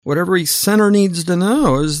What every sinner needs to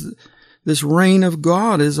know is this reign of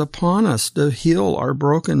God is upon us to heal our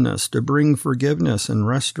brokenness, to bring forgiveness and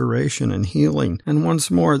restoration and healing. And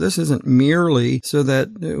once more, this isn't merely so that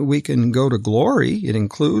we can go to glory. It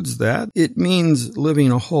includes that. It means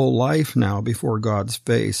living a whole life now before God's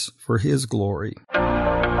face for His glory.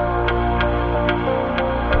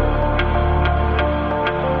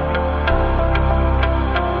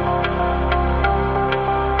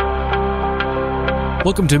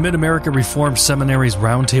 Welcome to Mid-America Reformed Seminary's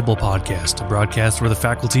Roundtable Podcast, a broadcast where the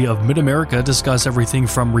faculty of Mid-America discuss everything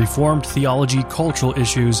from Reformed theology, cultural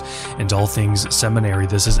issues, and all things seminary.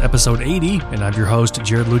 This is episode 80, and I'm your host,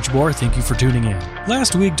 Jared Luchbor. Thank you for tuning in.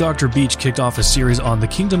 Last week, Dr. Beach kicked off a series on the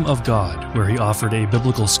Kingdom of God, where he offered a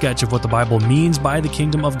biblical sketch of what the Bible means by the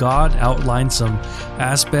Kingdom of God, outlined some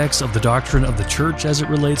aspects of the doctrine of the church as it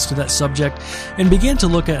relates to that subject, and began to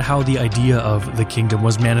look at how the idea of the kingdom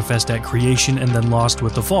was manifest at creation and then lost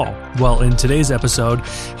with the fall. Well, in today's episode,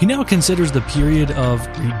 he now considers the period of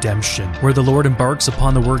redemption, where the Lord embarks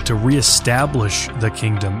upon the work to reestablish the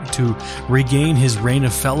kingdom, to regain His reign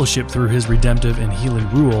of fellowship through His redemptive and healing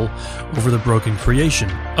rule over the broken creation.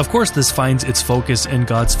 Of course, this finds its focus in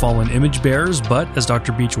God's fallen image bearers, but, as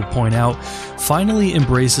Dr. Beach will point out, finally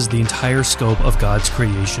embraces the entire scope of God's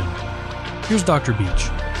creation. Here's Dr. Beach.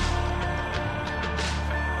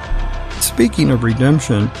 Speaking of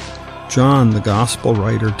redemption, John, the gospel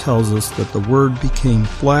writer, tells us that the Word became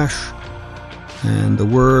flesh, and the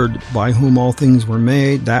Word by whom all things were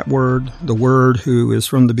made, that Word, the Word who is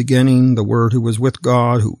from the beginning, the Word who was with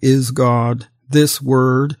God, who is God, this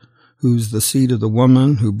Word, who's the seed of the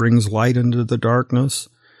woman, who brings light into the darkness,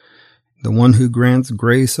 the one who grants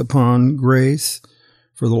grace upon grace,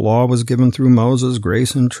 for the law was given through Moses,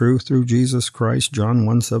 grace and truth through Jesus Christ, John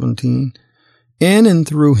 1:17. In and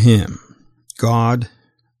through Him, God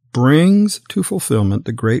brings to fulfillment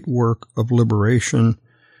the great work of liberation,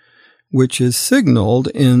 which is signaled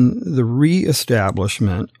in the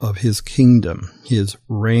reestablishment of His kingdom, His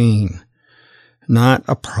reign. Not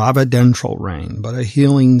a providential reign, but a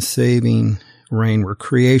healing, saving reign where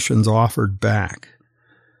creation's offered back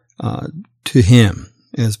to Him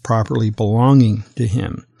as properly belonging to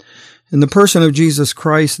Him. In the person of Jesus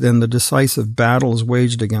Christ, then, the decisive battle is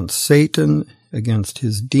waged against Satan, against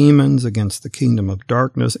his demons, against the kingdom of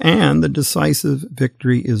darkness, and the decisive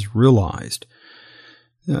victory is realized.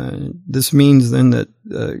 This means then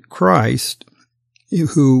that Christ,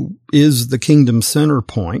 who is the kingdom center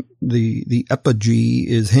point, the epigee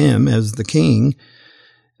is Him as the king,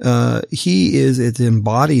 He is its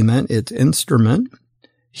embodiment, its instrument.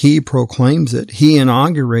 He proclaims it. He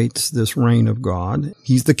inaugurates this reign of God.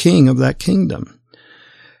 He's the king of that kingdom.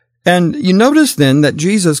 And you notice then that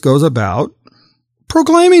Jesus goes about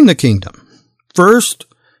proclaiming the kingdom. First,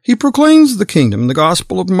 He proclaims the kingdom. In the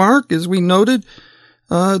Gospel of Mark, as we noted,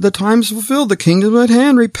 the time's fulfilled, the kingdom at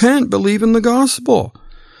hand, repent, believe in the gospel.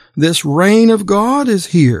 This reign of God is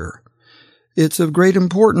here. It's of great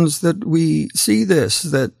importance that we see this,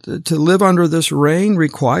 that to live under this reign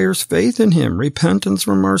requires faith in Him, repentance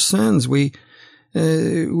from our sins. We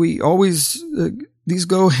always, these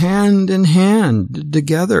go hand in hand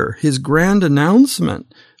together. His grand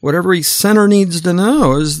announcement, what every sinner needs to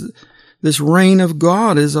know is this reign of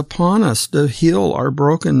God is upon us to heal our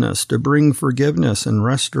brokenness, to bring forgiveness and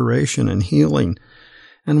restoration and healing.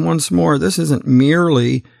 And once more, this isn't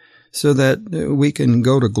merely so that we can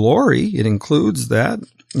go to glory. It includes that.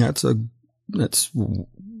 That's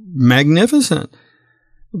magnificent.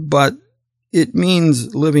 But it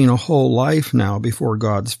means living a whole life now before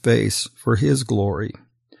God's face for His glory.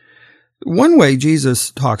 One way Jesus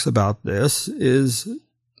talks about this is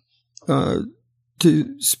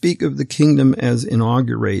to speak of the kingdom as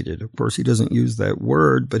inaugurated. Of course, He doesn't use that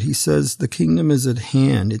word, but He says the kingdom is at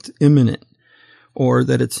hand, it's imminent, or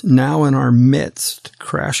that it's now in our midst,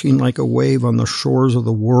 crashing like a wave on the shores of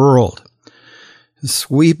the world,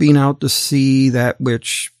 sweeping out to sea that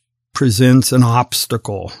which presents an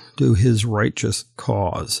obstacle to His righteous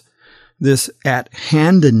cause. This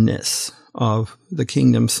at-handedness of the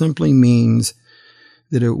kingdom simply means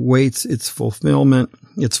that it waits its fulfillment,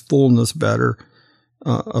 its fullness better,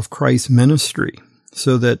 of Christ's ministry,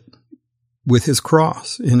 so that with His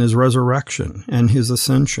cross and His resurrection and His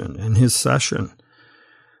ascension and His session,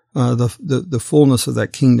 the fullness of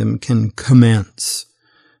that kingdom can commence.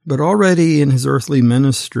 But already in His earthly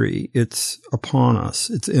ministry, it's upon us,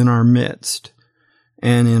 it's in our midst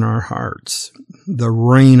and in our hearts, the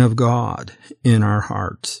reign of God in our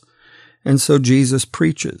hearts. And so Jesus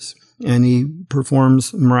preaches. and he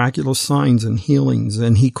performs miraculous signs and healings,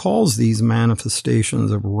 and he calls these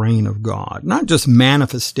manifestations of reign of God. Not just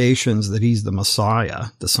manifestations that he's the Messiah,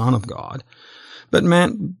 the Son of God, but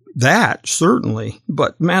that certainly,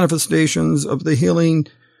 but manifestations of the healing,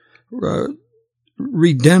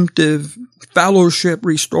 redemptive, fellowship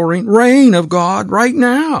restoring reign of God right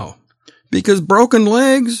now. Because broken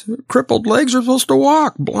legs, crippled legs are supposed to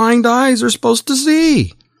walk. Blind eyes are supposed to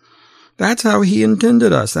see. That's how he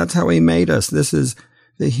intended us. That's how he made us. This is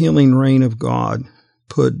the healing reign of God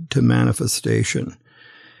put to manifestation.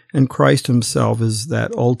 And Christ himself is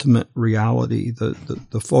that ultimate reality,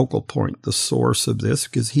 the focal point, the source of this,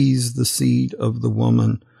 because he's the seed of the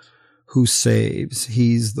woman who saves.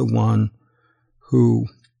 He's the one who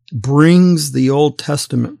brings the Old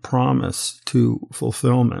Testament promise to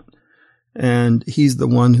fulfillment. And he's the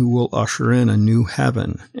one who will usher in a new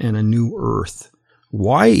heaven and a new earth.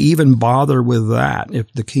 Why even bother with that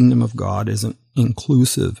if the kingdom of God isn't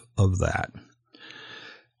inclusive of that?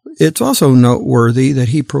 It's also noteworthy that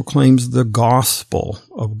he proclaims the gospel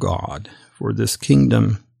of God, for this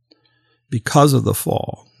kingdom, because of the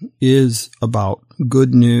fall, is about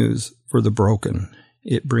good news for the broken.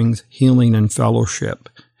 It brings healing and fellowship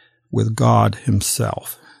with God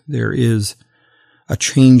himself. There is a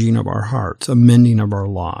changing of our hearts, a mending of our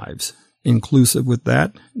lives. Inclusive with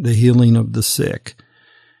that, the healing of the sick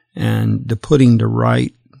and the putting to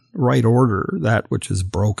right order that which is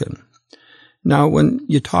broken. Now, when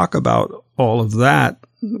you talk about all of that,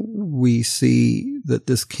 we see that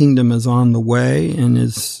this kingdom is on the way and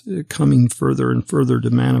is coming further and further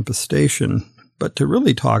to manifestation. But to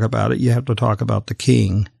really talk about it, you have to talk about the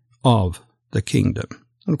king of the kingdom.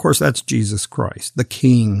 And of course, that's Jesus Christ, the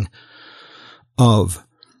king of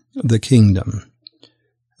the kingdom,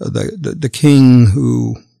 the king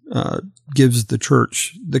who gives the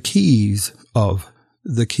church the keys of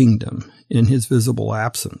the kingdom in his visible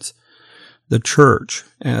absence. The church,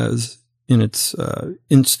 as in its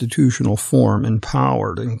institutional form,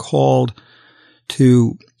 empowered and called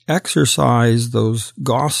to exercise those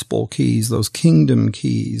gospel keys, those kingdom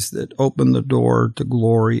keys that open the door to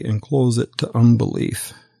glory and close it to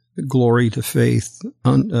unbelief, glory to faith,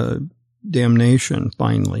 damnation,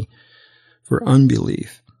 finally, for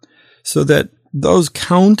unbelief. So that those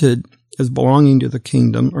counted as belonging to the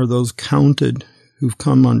kingdom are those counted who've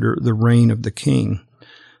come under the reign of the king.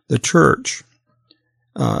 The church,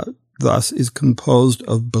 thus, is composed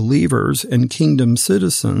of believers, and kingdom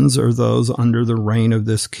citizens are those under the reign of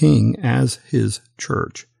this king as his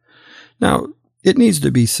church. Now, it needs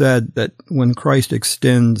to be said that when Christ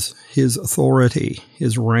extends his authority,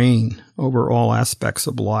 his reign over all aspects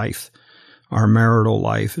of life, our marital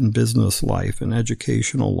life and business life and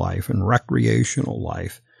educational life and recreational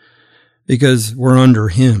life, because we're under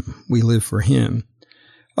him, we live for him.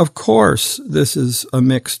 Of course, this is a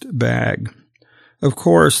mixed bag. Of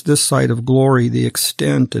course, this side of glory, the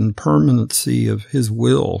extent and permanency of his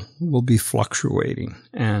will be fluctuating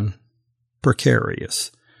and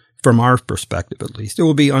precarious. From our perspective, at least. It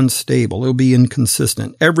will be unstable. It will be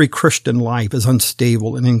inconsistent. Every Christian life is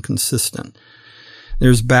unstable and inconsistent.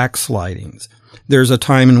 There's backslidings. There's a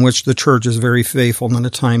time in which the church is very faithful and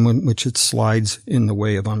a time in which it slides in the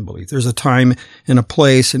way of unbelief. There's a time and a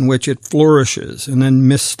place in which it flourishes and then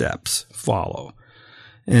missteps follow.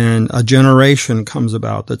 And a generation comes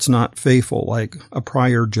about that's not faithful like a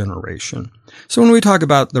prior generation. So when we talk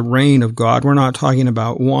about the reign of God, we're not talking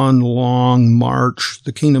about one long march.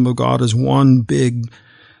 The kingdom of God is one big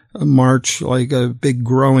march, like a big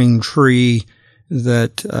growing tree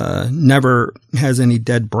that never has any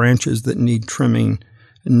dead branches that need trimming,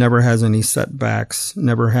 never has any setbacks,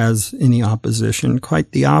 never has any opposition.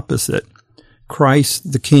 Quite the opposite.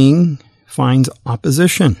 Christ, the King, finds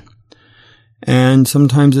opposition. And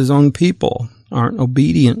sometimes his own people aren't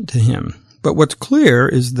obedient to him. But what's clear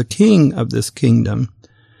is the king of this kingdom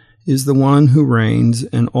is the one who reigns,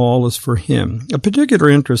 and all is for him. A particular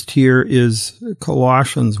interest here is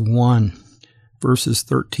Colossians 1, verses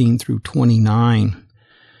 13 through 29.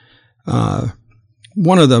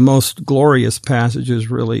 One of the most glorious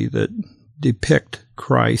passages, really, that depict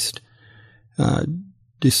Christ,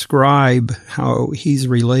 describe how he's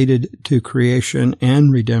related to creation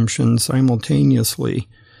and redemption simultaneously,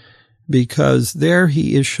 because there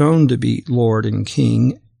he is shown to be Lord and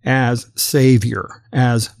King as Savior,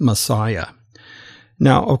 as Messiah.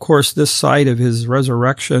 Now, of course, this side of his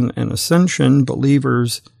resurrection and ascension,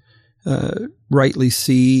 believers rightly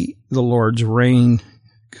see the Lord's reign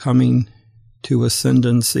coming to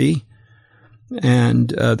ascendancy, and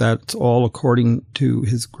that's all according to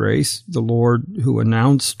his grace. The Lord who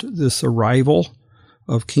announced this arrival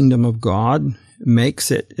of kingdom of God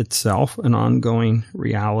makes it itself an ongoing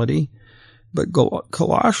reality. But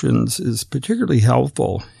Colossians is particularly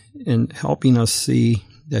helpful in helping us see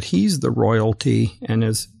that he's the royalty, and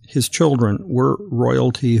as his children, we're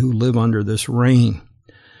royalty who live under this reign.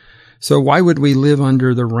 So why would we live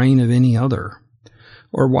under the reign of any other?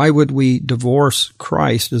 Or why would we divorce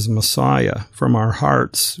Christ as Messiah from our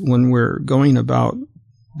hearts when we're going about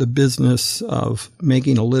the business of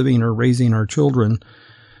making a living or raising our children,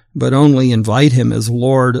 but only invite him as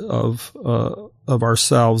Lord of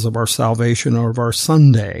ourselves, of our salvation, or of our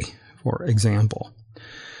Sunday, for example?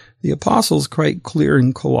 The apostle's quite clear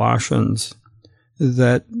in Colossians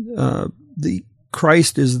that the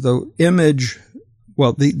Christ is the image.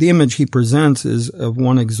 Well, the image he presents is of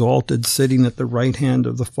one exalted, sitting at the right hand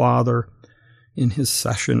of the Father in his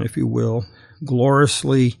session, if you will,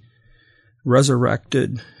 gloriously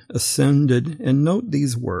resurrected, ascended. And note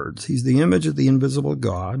these words: he's the image of the invisible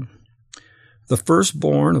God, the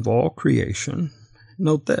firstborn of all creation.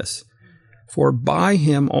 Note this: for by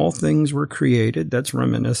him all things were created. That's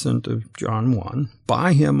reminiscent of John 1.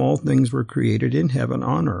 By him all things were created in heaven,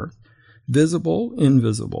 on earth, visible,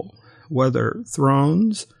 invisible, whether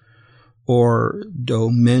thrones or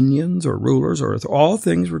dominions or rulers, or all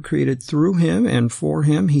things were created through him and for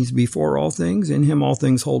him. He's before all things. In him all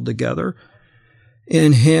things hold together.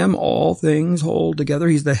 In him all things hold together.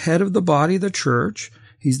 He's the head of the body, the church.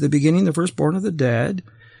 He's the beginning, the firstborn of the dead,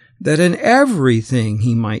 that in everything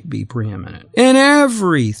he might be preeminent. In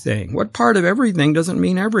everything. What part of everything doesn't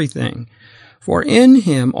mean everything? For in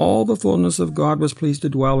him all the fullness of God was pleased to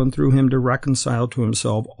dwell, and through him to reconcile to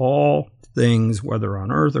himself all things, whether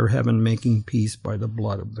on earth or heaven, making peace by the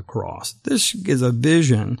blood of the cross. This is a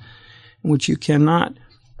vision in which you cannot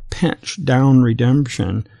pinch down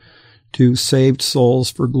redemption to saved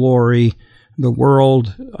souls for glory. The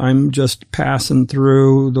world, I'm just passing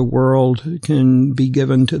through. The world can be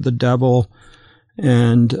given to the devil.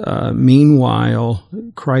 And meanwhile,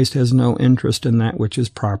 Christ has no interest in that which is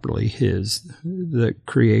properly his, the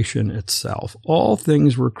creation itself. All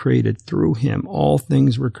things were created through him. All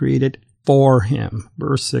things were created for him.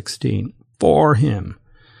 Verse 16, for him.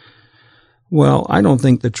 Well, I don't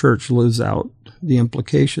think the church lives out the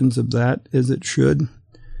implications of that as it should.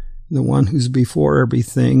 The one who's before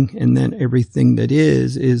everything, and then everything that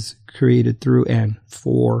is created through and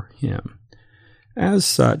for him. As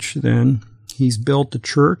such, then, he's built the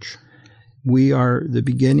church. We are the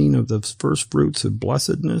beginning of the first fruits of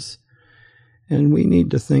blessedness. And we need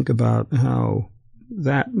to think about how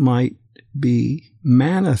that might be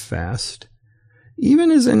manifest,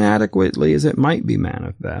 even as inadequately as it might be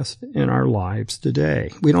manifest in our lives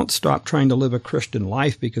today. We don't stop trying to live a Christian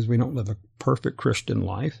life because we don't live a perfect Christian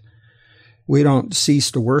life. We don't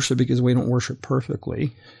cease to worship because we don't worship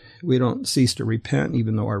perfectly. We don't cease to repent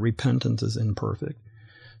even though our repentance is imperfect.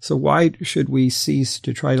 So why should we cease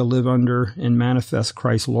to try to live under and manifest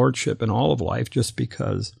Christ's lordship in all of life just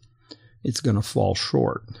because it's going to fall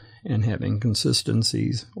short and have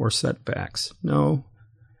inconsistencies or setbacks? No,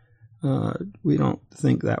 we don't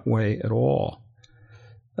think that way at all.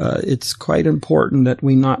 It's quite important that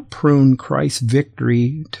we not prune Christ's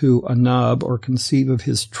victory to a nub or conceive of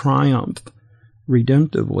his triumph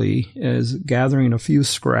redemptively as gathering a few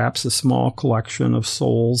scraps, a small collection of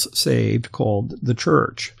souls saved called the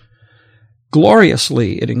church.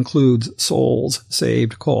 Gloriously, it includes souls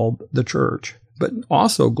saved called the church. But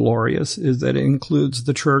also glorious is that it includes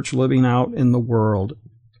the church living out in the world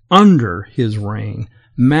under his reign,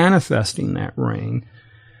 manifesting that reign,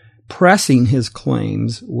 pressing his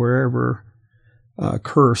claims wherever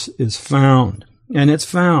curse is found. And it's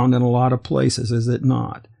found in a lot of places, is it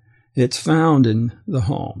not? It's found in the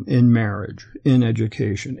home, in marriage, in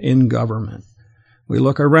education, in government. We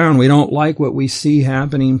look around, we don't like what we see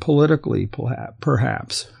happening politically,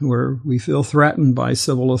 perhaps, where we feel threatened by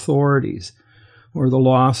civil authorities or the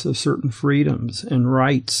loss of certain freedoms and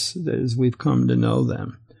rights as we've come to know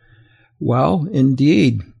them. Well,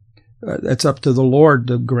 indeed, it's up to the Lord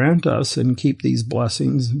to grant us and keep these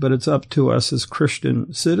blessings, but it's up to us as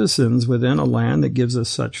Christian citizens within a land that gives us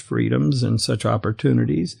such freedoms and such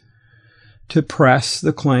opportunities to press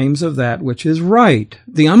the claims of that which is right.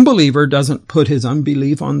 The unbeliever doesn't put his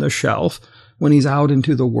unbelief on the shelf when he's out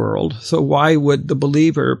into the world. So why would the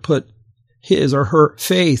believer put his or her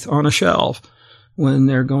faith on a shelf when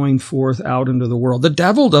they're going forth out into the world? The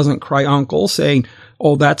devil doesn't cry uncle saying,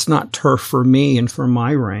 oh, that's not turf for me and for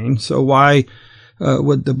my reign. So why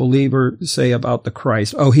would the believer say about the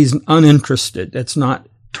Christ, oh, he's uninterested. It's not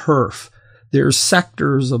turf. There's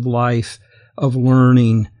sectors of life, of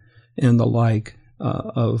learning, and the like,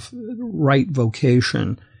 of right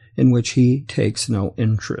vocation in which he takes no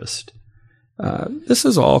interest. This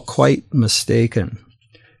is all quite mistaken.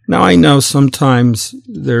 Now, I know sometimes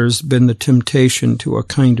there's been the temptation to a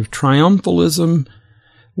kind of triumphalism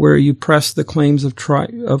where you press the claims of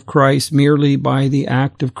Christ merely by the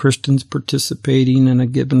act of Christians participating in a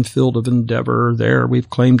given field of endeavor. There, we've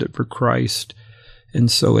claimed it for Christ, and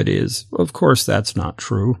so it is. Of course, that's not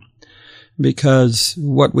true, because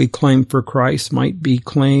what we claim for Christ might be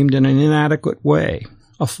claimed in an inadequate way,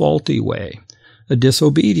 a faulty way, a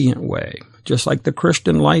disobedient way, just like the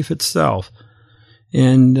Christian life itself.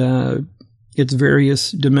 And its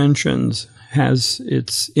various dimensions has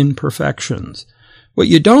its imperfections. What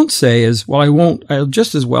you don't say is, well, I'll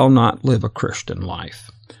just as well not live a Christian life.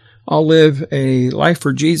 I'll live a life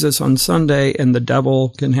for Jesus on Sunday and the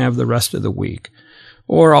devil can have the rest of the week.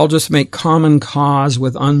 Or I'll just make common cause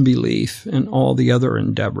with unbelief and all the other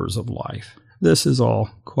endeavors of life. This is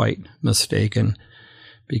all quite mistaken,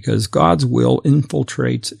 because God's will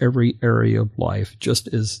infiltrates every area of life, just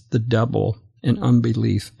as the devil and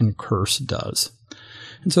unbelief and curse does.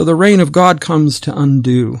 And so the reign of God comes to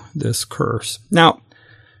undo this curse. Now,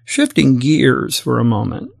 shifting gears for a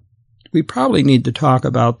moment, we probably need to talk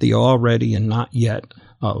about the already and not yet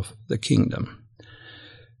of the kingdom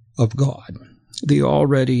of God. The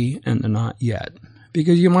already and the not yet.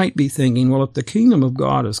 Because you might be thinking, well, if the kingdom of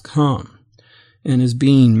God has come and is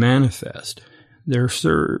being manifest, it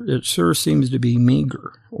sure seems to be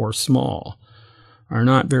meager or small, are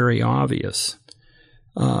not very obvious.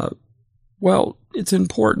 Well, it's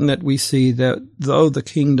important that we see that though the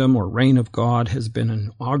kingdom or reign of God has been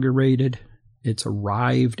inaugurated, it's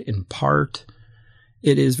arrived in part,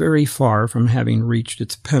 it is very far from having reached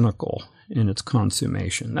its pinnacle in its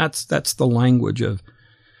consummation. That's the language of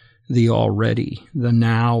the already, the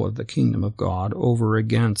now of the kingdom of God over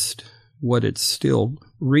against what it's still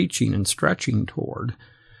reaching and stretching toward,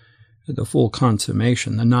 the full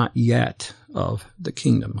consummation, the not yet of the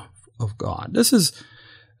kingdom of God. This is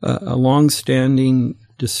a long-standing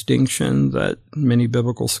distinction that many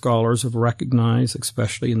biblical scholars have recognized,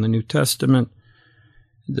 especially in the New Testament.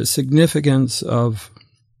 The significance of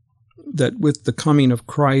that with the coming of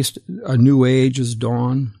Christ, a new age is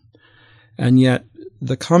dawned, and yet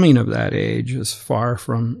the coming of that age is far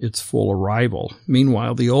from its full arrival.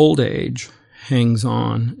 Meanwhile, the old age hangs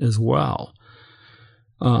on as well.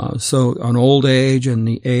 So an old age and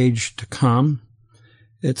the age to come,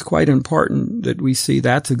 it's quite important that we see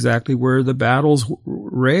that's exactly where the battles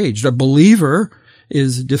raged. A believer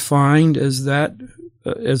is defined as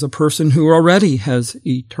as a person who already has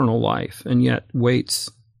eternal life and yet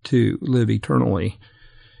waits to live eternally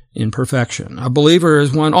in perfection. A believer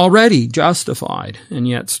is one already justified and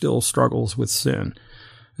yet still struggles with sin.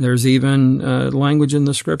 There's even language in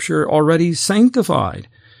the scripture already sanctified,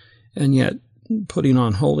 and yet putting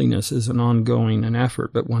on holiness is an ongoing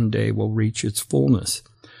effort, but one day will reach its fullness.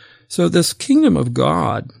 So this kingdom of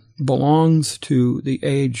God belongs to the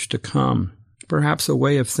age to come. Perhaps a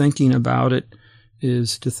way of thinking about it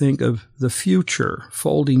is to think of the future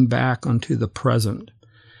folding back onto the present,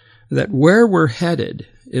 that where we're headed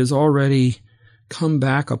is already come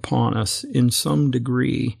back upon us in some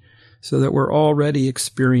degree, so that we're already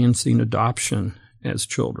experiencing adoption as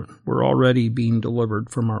children. We're already being delivered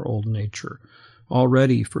from our old nature,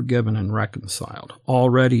 already forgiven and reconciled,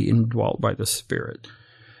 already indwelt by the Spirit.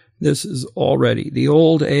 This is already, the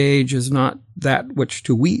old age is not that which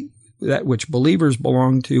believers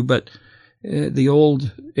belong to, but the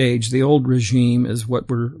old age, the old regime is what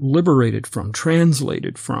we're liberated from,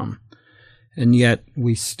 translated from. And yet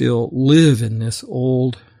we still live in this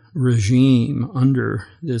old regime under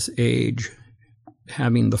this age,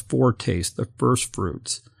 having the foretaste, the first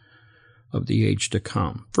fruits of the age to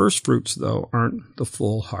come. First fruits, though, aren't the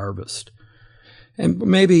full harvest. And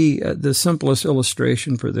maybe the simplest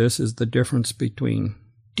illustration for this is the difference between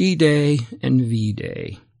D-Day and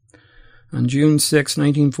V-Day. On June 6,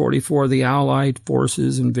 1944, the Allied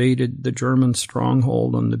forces invaded the German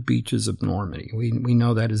stronghold on the beaches of Normandy. We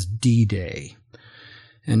know that as D-Day.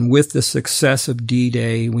 And with the success of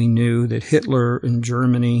D-Day, we knew that Hitler and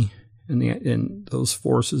Germany and those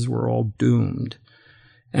forces were all doomed.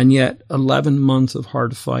 And yet 11 months of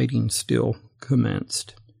hard fighting still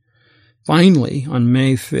commenced. Finally, on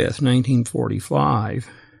May 5th, 1945,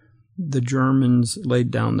 the Germans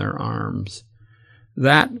laid down their arms.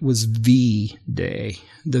 That was V-Day,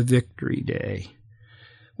 the Victory Day.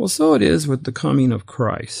 Well, so it is with the coming of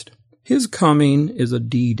Christ. His coming is a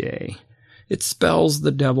D-Day. It spells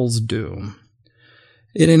the devil's doom.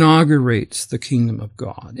 It inaugurates the kingdom of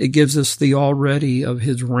God. It gives us the already of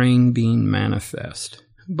his reign being manifest.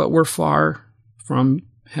 But we're far from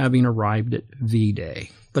having arrived at V-Day.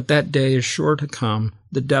 But that day is sure to come.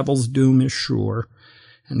 The devil's doom is sure.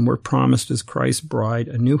 And we're promised as Christ's bride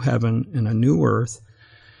a new heaven and a new earth.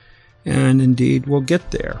 And indeed, we'll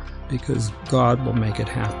get there because God will make it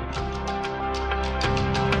happen.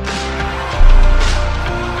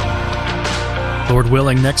 Lord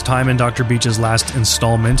willing, next time in Dr. Beach's last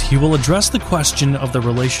installment, he will address the question of the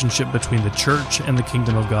relationship between the church and the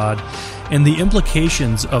kingdom of God and the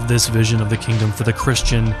implications of this vision of the kingdom for the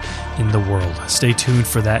Christian in the world. Stay tuned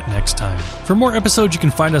for that next time. For more episodes, you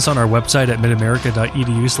can find us on our website at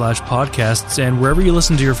midamerica.edu/podcasts and wherever you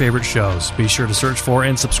listen to your favorite shows. Be sure to search for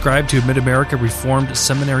and subscribe to Mid-America Reformed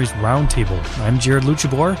Seminary's Roundtable. I'm Jared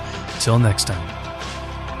Luchabor. Till next time.